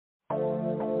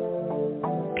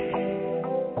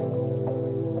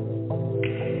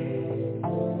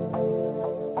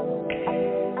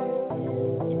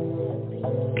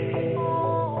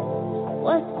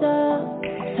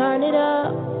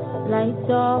Lights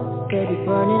off, baby,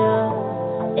 burn it up.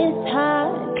 It's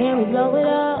hot, can we blow it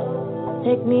up?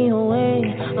 Take me away,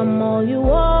 I'm all you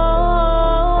want.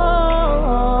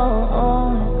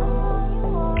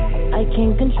 I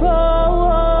can't control.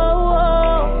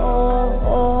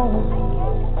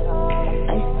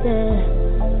 I said,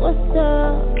 what's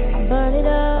up? Burn it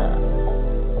up.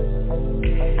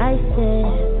 I said,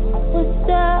 what's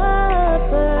up?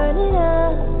 Burn it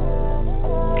up.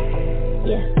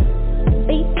 Yeah.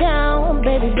 Beat down,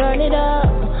 baby, burn it up.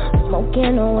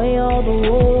 Smoking away all the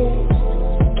rules.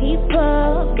 Keep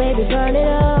up, baby, burn it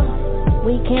up.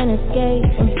 We can't escape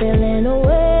from feeling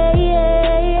away,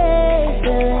 yeah, yeah,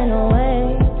 feeling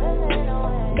away.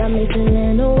 Got me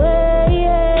feeling away,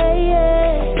 yeah,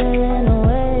 yeah, feeling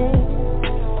away.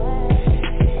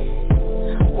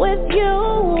 With you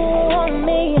on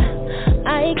me,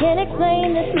 I can't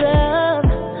explain this love.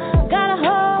 Got a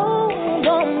hold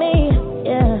on me,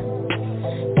 yeah.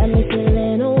 Got me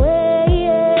feeling away,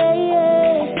 yeah,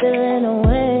 yeah, feeling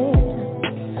away.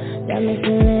 Got me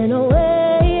feeling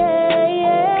away, yeah,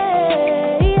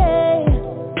 yeah, yeah,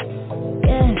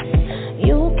 yeah.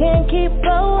 You can't keep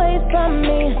away from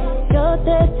me. You're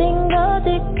testing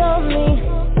addict on me.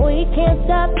 We can't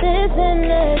stop this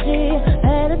energy.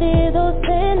 Had to be those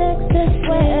connections.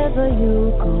 Wherever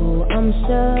you go, I'm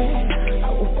sure I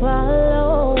will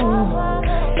follow.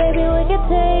 Baby, we can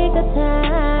take the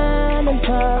time and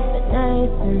talk it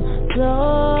nice and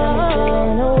slow. Got me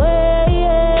feeling away,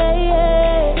 yeah, yeah,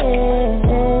 yeah.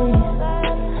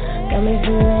 Got me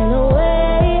feeling away,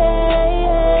 yeah,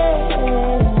 yeah,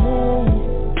 yeah.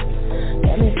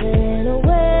 Got me feeling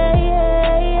away,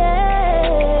 yeah, yeah,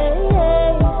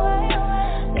 yeah.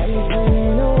 Got me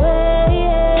feeling away,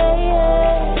 yeah, yeah,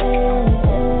 yeah.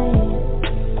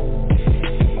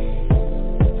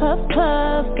 Puff,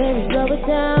 puff, baby, blow it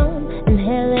down.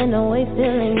 Inhaling away,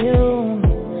 feeling you.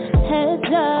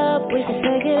 Heads up, we can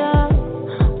take it off.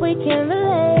 We can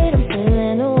relate, I'm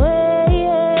feeling away,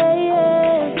 yeah,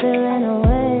 yeah, feeling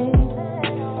away.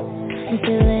 I'm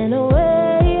feeling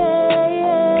away, yeah,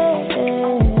 yeah,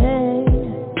 yeah.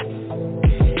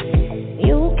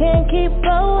 You can't keep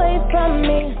away from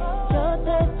me. You're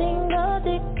testing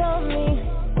addict on me.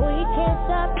 We can't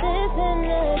stop this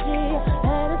energy.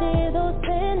 Had to be those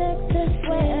connections.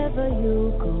 Wherever you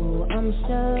go, I'm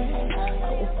sure I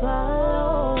will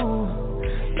follow.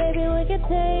 Baby, we can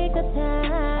take the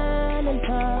time and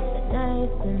talk it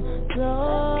nice and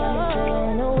slow. Got me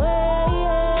feeling away,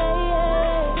 yeah,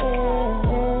 yeah,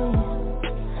 yeah.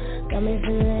 Got me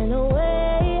feeling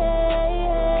away, yeah,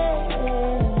 yeah,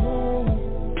 yeah.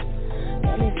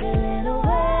 Got me feeling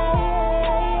away,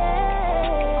 yeah, yeah,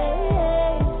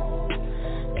 yeah.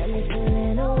 Got me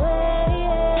feeling away,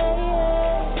 yeah, yeah,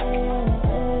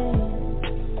 yeah.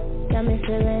 Got me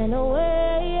feeling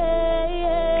away, yeah,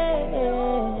 yeah,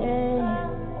 yeah.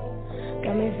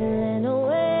 Got me feeling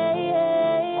away,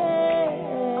 yeah, yeah,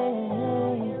 yeah.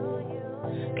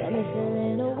 Got me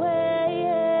feeling away,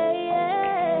 yeah, yeah,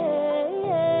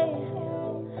 yeah.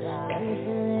 Got me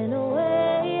feeling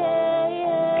away, yeah,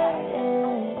 yeah,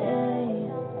 yeah.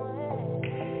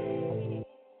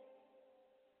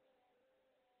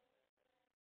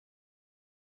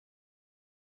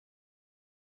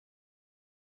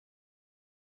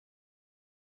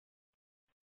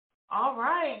 All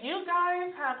right, you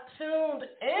guys have tuned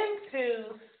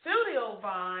into Studio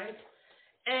Vibes,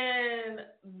 and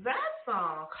that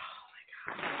song, oh my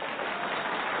God,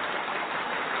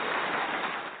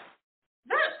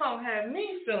 that song had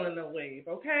me feeling the wave,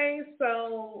 okay?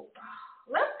 So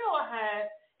let's go ahead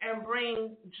and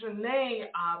bring Janae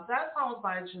up. That song was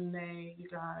by Janae, you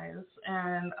guys,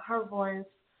 and her voice.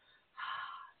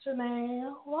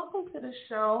 Janae, welcome to the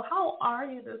show. How are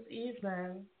you this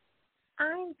evening?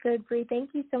 I'm good, Bree.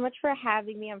 Thank you so much for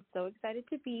having me. I'm so excited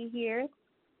to be here.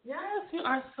 Yes, you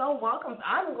are so welcome.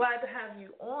 I'm glad to have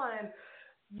you on.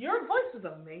 Your voice is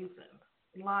amazing.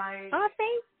 Like, oh,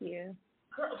 thank you.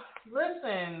 Girl,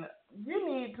 listen, you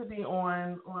need to be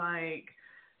on like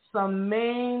some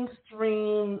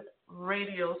mainstream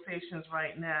radio stations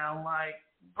right now, like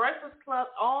Breakfast Club.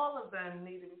 All of them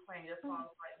need to be playing your songs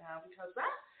right now because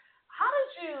that. How did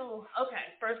you? Okay,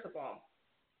 first of all,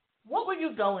 what were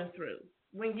you going through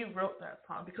when you wrote that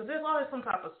song? Because there's always some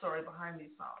type of story behind these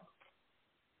songs.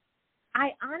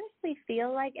 I honestly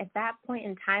feel like at that point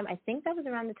in time, I think that was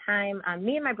around the time,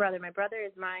 me and my brother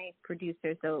is my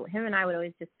producer, so him and I would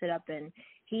always just sit up and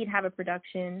he'd have a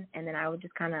production and then I would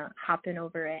just kind of hop in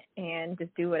over it and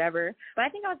just do whatever. But I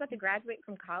think I was about to graduate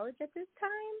from college at this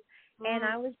time. And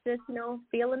I was just,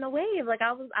 feeling the wave. Like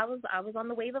I was on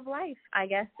the wave of life, I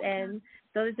guess. And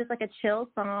so it was just like a chill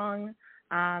song.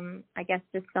 I guess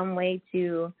just some way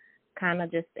to kind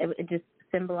of it just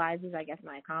symbolizes, I guess,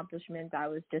 my accomplishments. I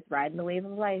was just riding the wave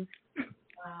of life.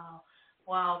 Wow.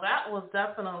 Wow, that was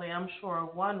definitely, I'm sure,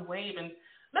 one wave. And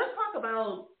let's talk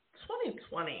about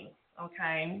 2020,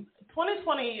 okay?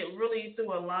 2020 really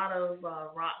threw a lot of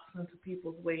rocks into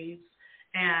people's waves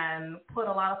and put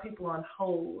a lot of people on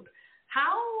hold.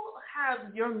 How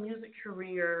has your music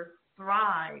career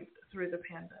thrived through the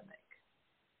pandemic?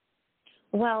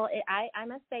 Well, I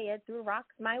must say it threw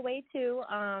rocks my way too.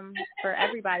 For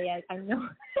everybody, I know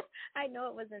I know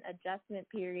it was an adjustment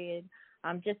period.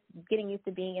 Just getting used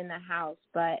to being in the house,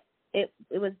 but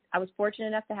I was fortunate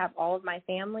enough to have all of my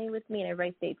family with me and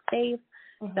everybody stayed safe.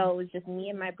 Mm-hmm. So it was just me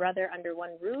and my brother under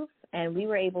one roof, and we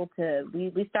were able to.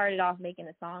 We started off making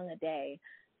a song a day,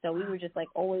 so we were just like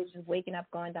always just waking up,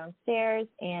 going downstairs,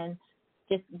 and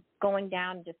just going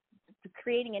down, just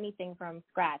creating anything from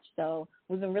scratch. So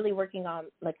we've been really working on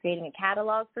like creating a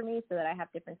catalog for me so that I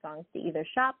have different songs to either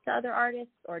shop to other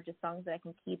artists or just songs that I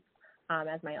can keep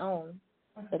as my own.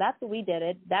 So that's what we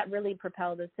did. That really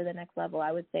propelled us to the next level,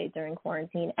 I would say, during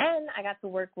quarantine. And I got to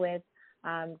work with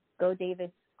Go Davis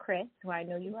Chris, who I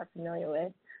know you are familiar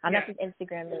with. That's his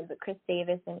Instagram name, but Chris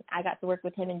Davis. And I got to work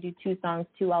with him and do 2 songs,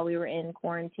 too, while we were in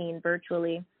quarantine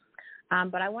virtually.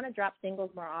 But I want to drop singles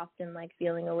more often, like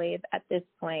Feeling a Wave at this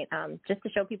point, just to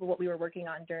show people what we were working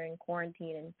on during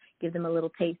quarantine and give them a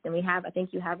little taste. And I think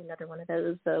you have another one of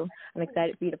those, so I'm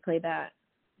excited for you to play that.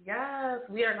 Yes,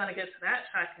 we are going to get to that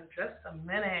track in just a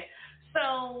minute.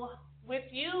 So with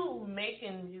you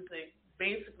making music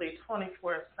basically 24/7,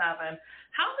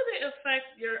 how did it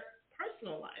affect your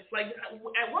personal life? Like,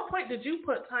 at what point did you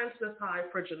put time to the side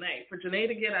for Janae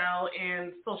to get out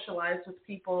and socialize with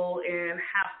people and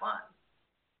have fun?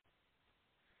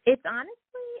 It's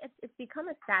honestly, it's become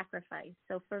a sacrifice.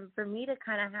 So for me to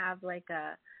kind of have like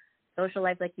a social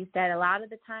life, like you said, a lot of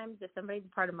the times if somebody's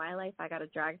a part of my life, I got to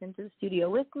drag them to the studio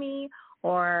with me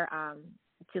or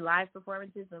to live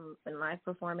performances. And live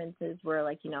performances were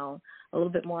like, a little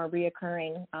bit more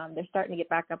reoccurring. They're starting to get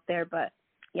back up there, but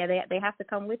yeah, they have to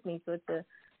come with me. So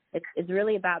it's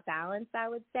really about balance, I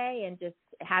would say, and just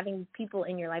having people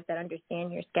in your life that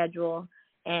understand your schedule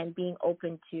and being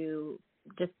open to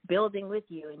just building with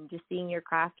you and just seeing your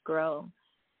craft grow.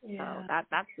 Yeah. So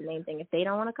that's the main thing. If they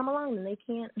don't want to come along, then they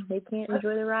can't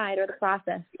enjoy the ride or the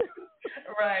process.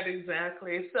 Right,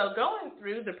 exactly. So going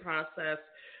through the process,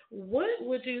 what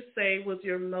would you say was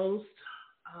your most,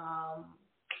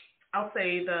 I'll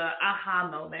say the aha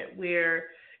moment where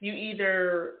you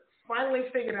either finally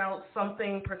figured out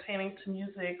something pertaining to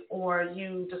music or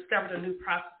you discovered a new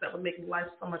process that would make life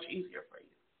so much easier for you?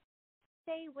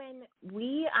 Say when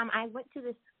I went to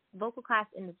this vocal class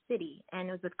in the city, and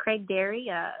it was with Craig Derry,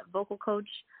 a vocal coach,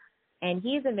 and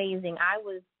he's amazing. I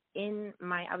was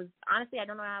honestly, I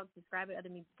don't know how to describe it other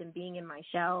than being in my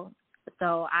shell.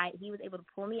 So he was able to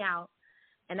pull me out,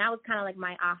 and that was kind of like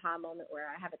my aha moment where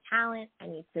I have a talent, I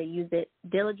need to use it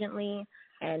diligently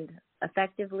and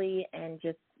effectively and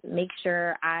just make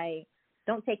sure I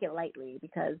don't take it lightly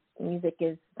because music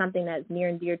is something that's near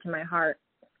and dear to my heart.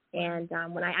 And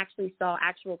when I actually saw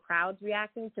actual crowds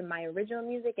reacting to my original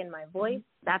music and my voice,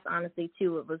 that's honestly,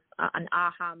 too, it was an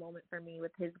aha moment for me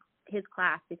with his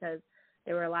class because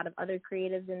there were a lot of other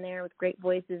creatives in there with great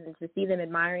voices, and to see them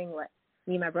admiring what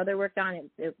me and my brother worked on,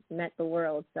 it meant the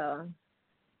world. So.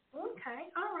 Okay,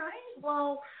 all right.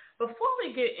 Well, before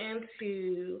we get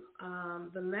into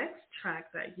the next track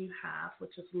that you have,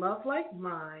 which is Love Like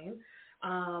Mine,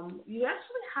 you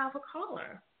actually have a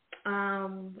caller.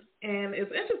 And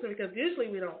it's interesting because usually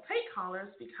we don't take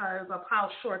callers because of how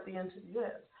short the interview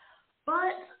is.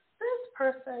 But this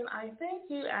person, I think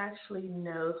you actually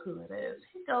know who it is.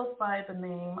 He goes by the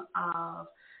name of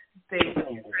Davis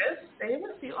Chris.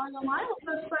 Davis, you on the line with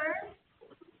us, sir?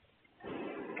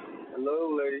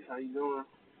 Hello, lady. How you doing?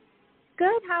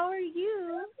 Good. How are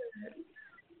you?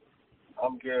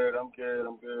 I'm good.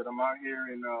 I'm out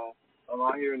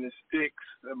here in the sticks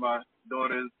at my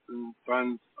daughter's and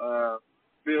son's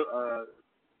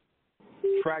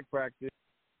track practice.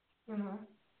 Mm-hmm.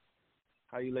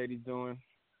 How you ladies doing?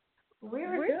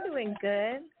 We're doing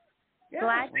good. Yeah.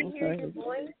 Glad to hear your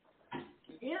voice.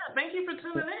 Yeah, thank you for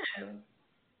tuning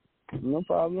in. No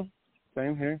problem.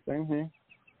 Same here.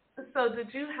 So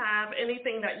did you have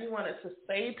anything that you wanted to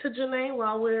say to Janae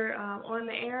while we're on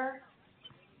the air?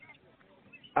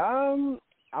 I'm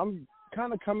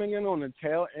kind of coming in on the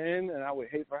tail end, and I would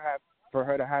hate for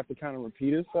her to have to kind of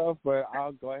repeat herself, but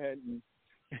I'll go ahead and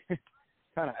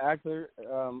kind of ask her.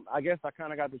 I guess I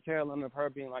kind of got the tail end of her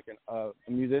being like a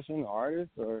musician, an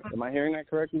artist, or am I hearing that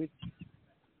correctly?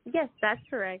 Yes, that's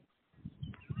correct.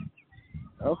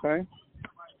 Okay.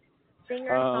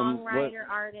 Singer, songwriter,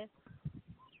 artist.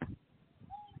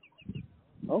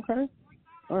 Okay.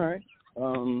 All right.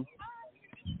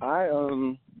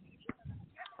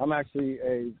 I'm actually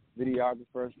a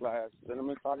videographer /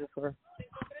 cinematographer,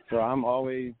 so I'm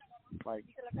always like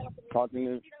talking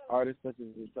to artists such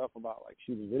as yourself about like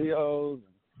shooting videos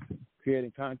and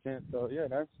creating content. So yeah,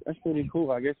 that's pretty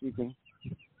cool. I guess we can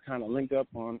kind of link up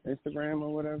on Instagram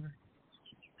or whatever.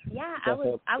 Yeah, I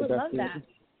would love that.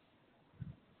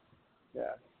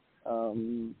 Yeah. Let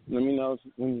me know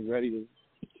when you're ready to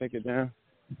take it down.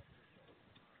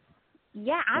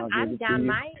 Yeah, I'm down.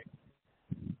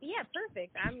 Yeah,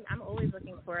 perfect. I'm always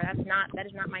looking for it. That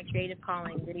is not my creative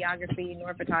calling, videography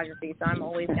nor photography. So I'm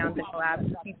always down to collab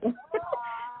with people.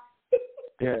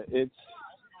 Yeah, it's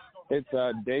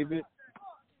David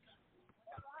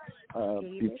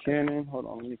Buchanan. Hold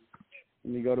on, let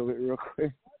me go to it real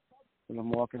quick. And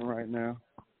I'm walking right now.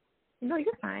 No,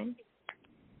 you're fine.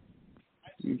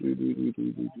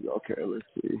 Okay, let's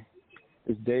see.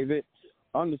 It's David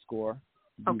 _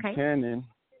 Buchanan,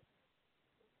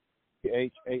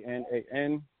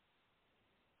 Hanan,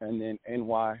 and then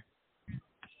NY.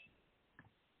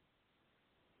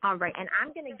 All right, and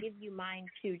I'm going to give you mine,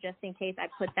 too, just in case I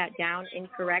put that down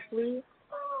incorrectly.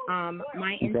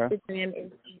 My Instagram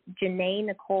is Janae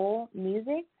Nicole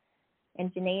Music,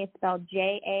 and Janae is spelled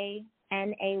Janay,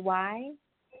 and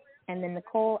then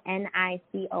Nicole, Nicole.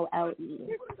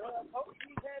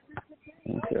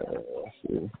 Okay, let's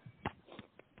see.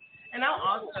 And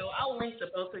I'll link the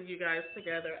both of you guys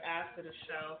together after the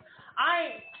show.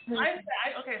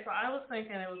 Okay, so I was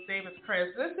thinking it was David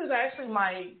Chris. This is actually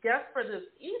my guest for this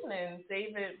evening,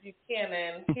 David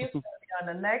Buchanan. He's going to be on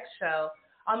the next show.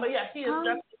 But yeah,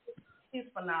 he's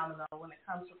phenomenal when it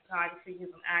comes to photography.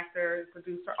 He's an actor,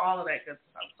 producer, all of that good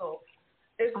stuff. So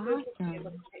it's good to be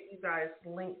able to get you guys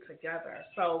linked together.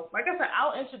 So like I said,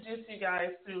 I'll introduce you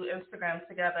guys through Instagram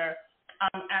together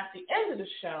at the end of the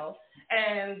show.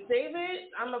 And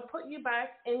David, I'm going to put you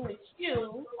back in the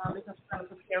queue because we're going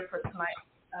to prepare for tonight's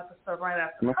episode right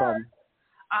after. No problem.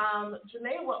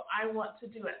 Janae, what I want to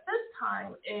do at this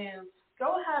time is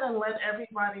go ahead and let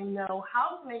everybody know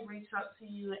how can they reach out to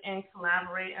you and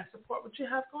collaborate and support what you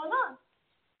have going on.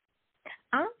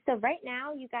 So right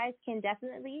now, you guys can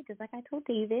definitely, just like I told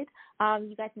David,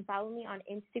 you guys can follow me on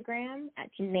Instagram at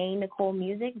Janae Nicole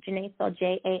Music, Janae spelled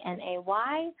Janay, and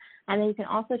then you can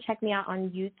also check me out on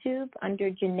YouTube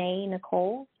under Janae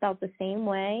Nicole, spelled the same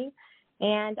way.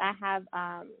 And I have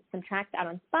some tracks out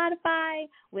on Spotify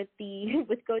with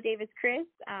Go Davis Chris.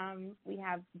 We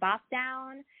have Bop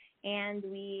Down, and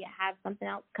we have something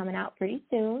else coming out pretty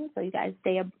soon. So you guys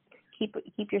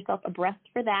keep yourself abreast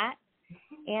for that.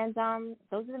 And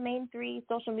those are the main 3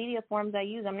 social media forms I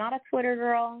use. I'm not a Twitter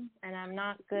girl, and I'm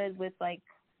not good with, like,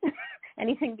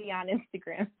 anything beyond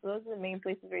Instagram. So those are the main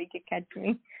places where you can catch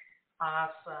me.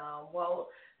 Awesome. Well,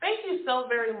 thank you so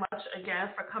very much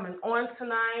again for coming on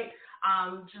tonight.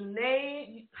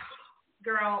 Janae,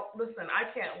 girl, listen, I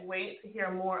can't wait to hear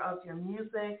more of your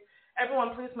music.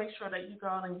 Everyone, please make sure that you go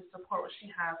out and you support what she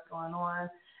has going on.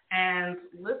 And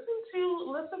listen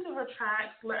to her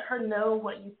tracks, let her know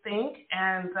what you think,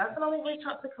 and definitely reach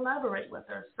out to collaborate with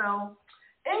her. So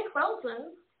in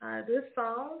closing, this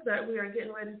song that we are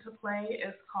getting ready to play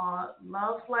is called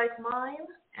Love Like Mine,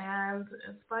 and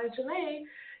it's by Janae.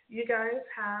 You guys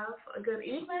have a good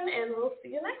evening, and we'll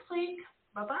see you next week.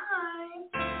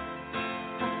 Bye-bye.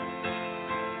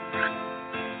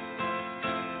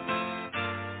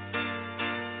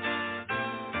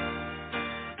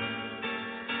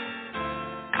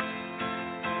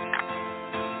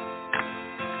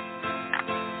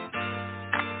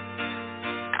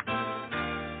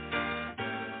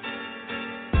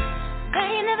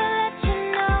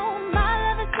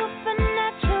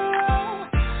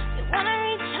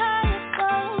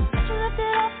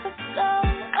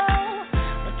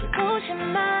 Your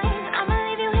mind.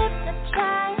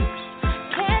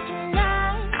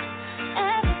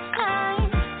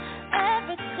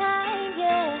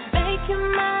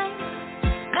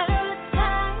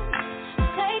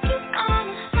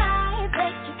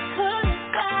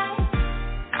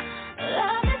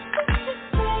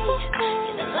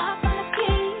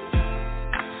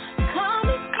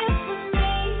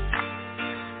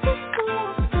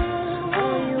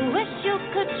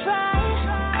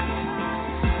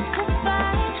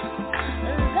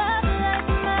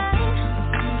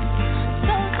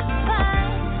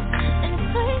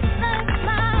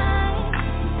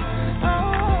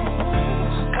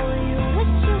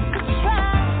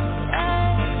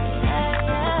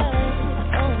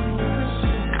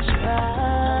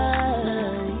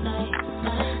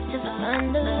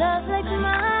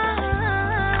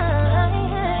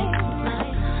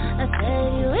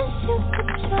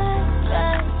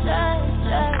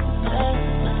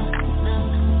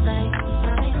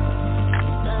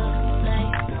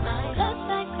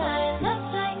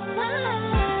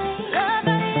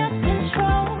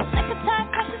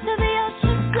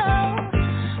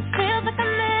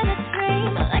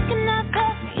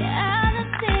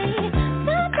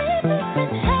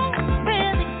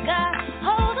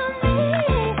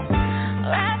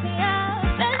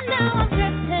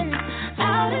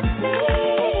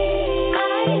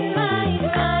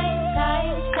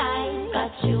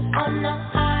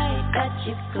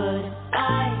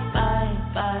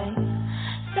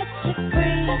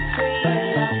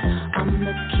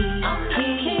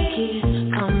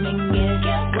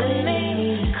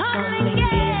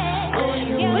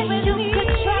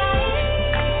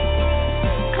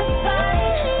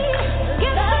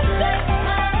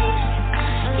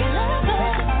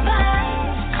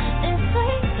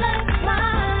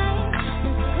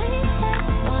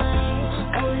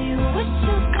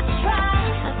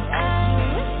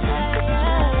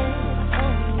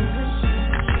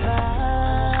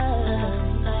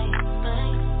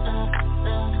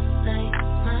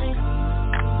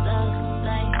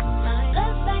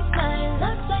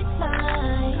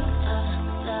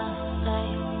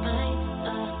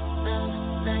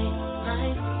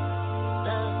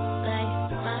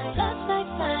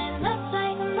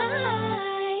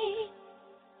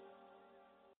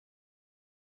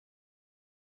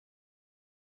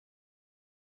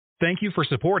 Thank you for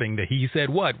supporting the He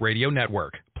Said What radio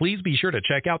network. Please be sure to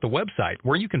check out the website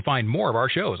where you can find more of our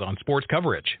shows on sports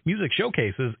coverage, music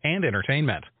showcases, and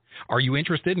entertainment. Are you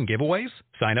interested in giveaways?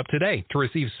 Sign up today to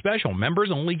receive special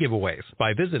members-only giveaways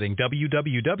by visiting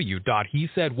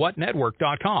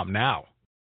www.hesaidwhatnetwork.com now.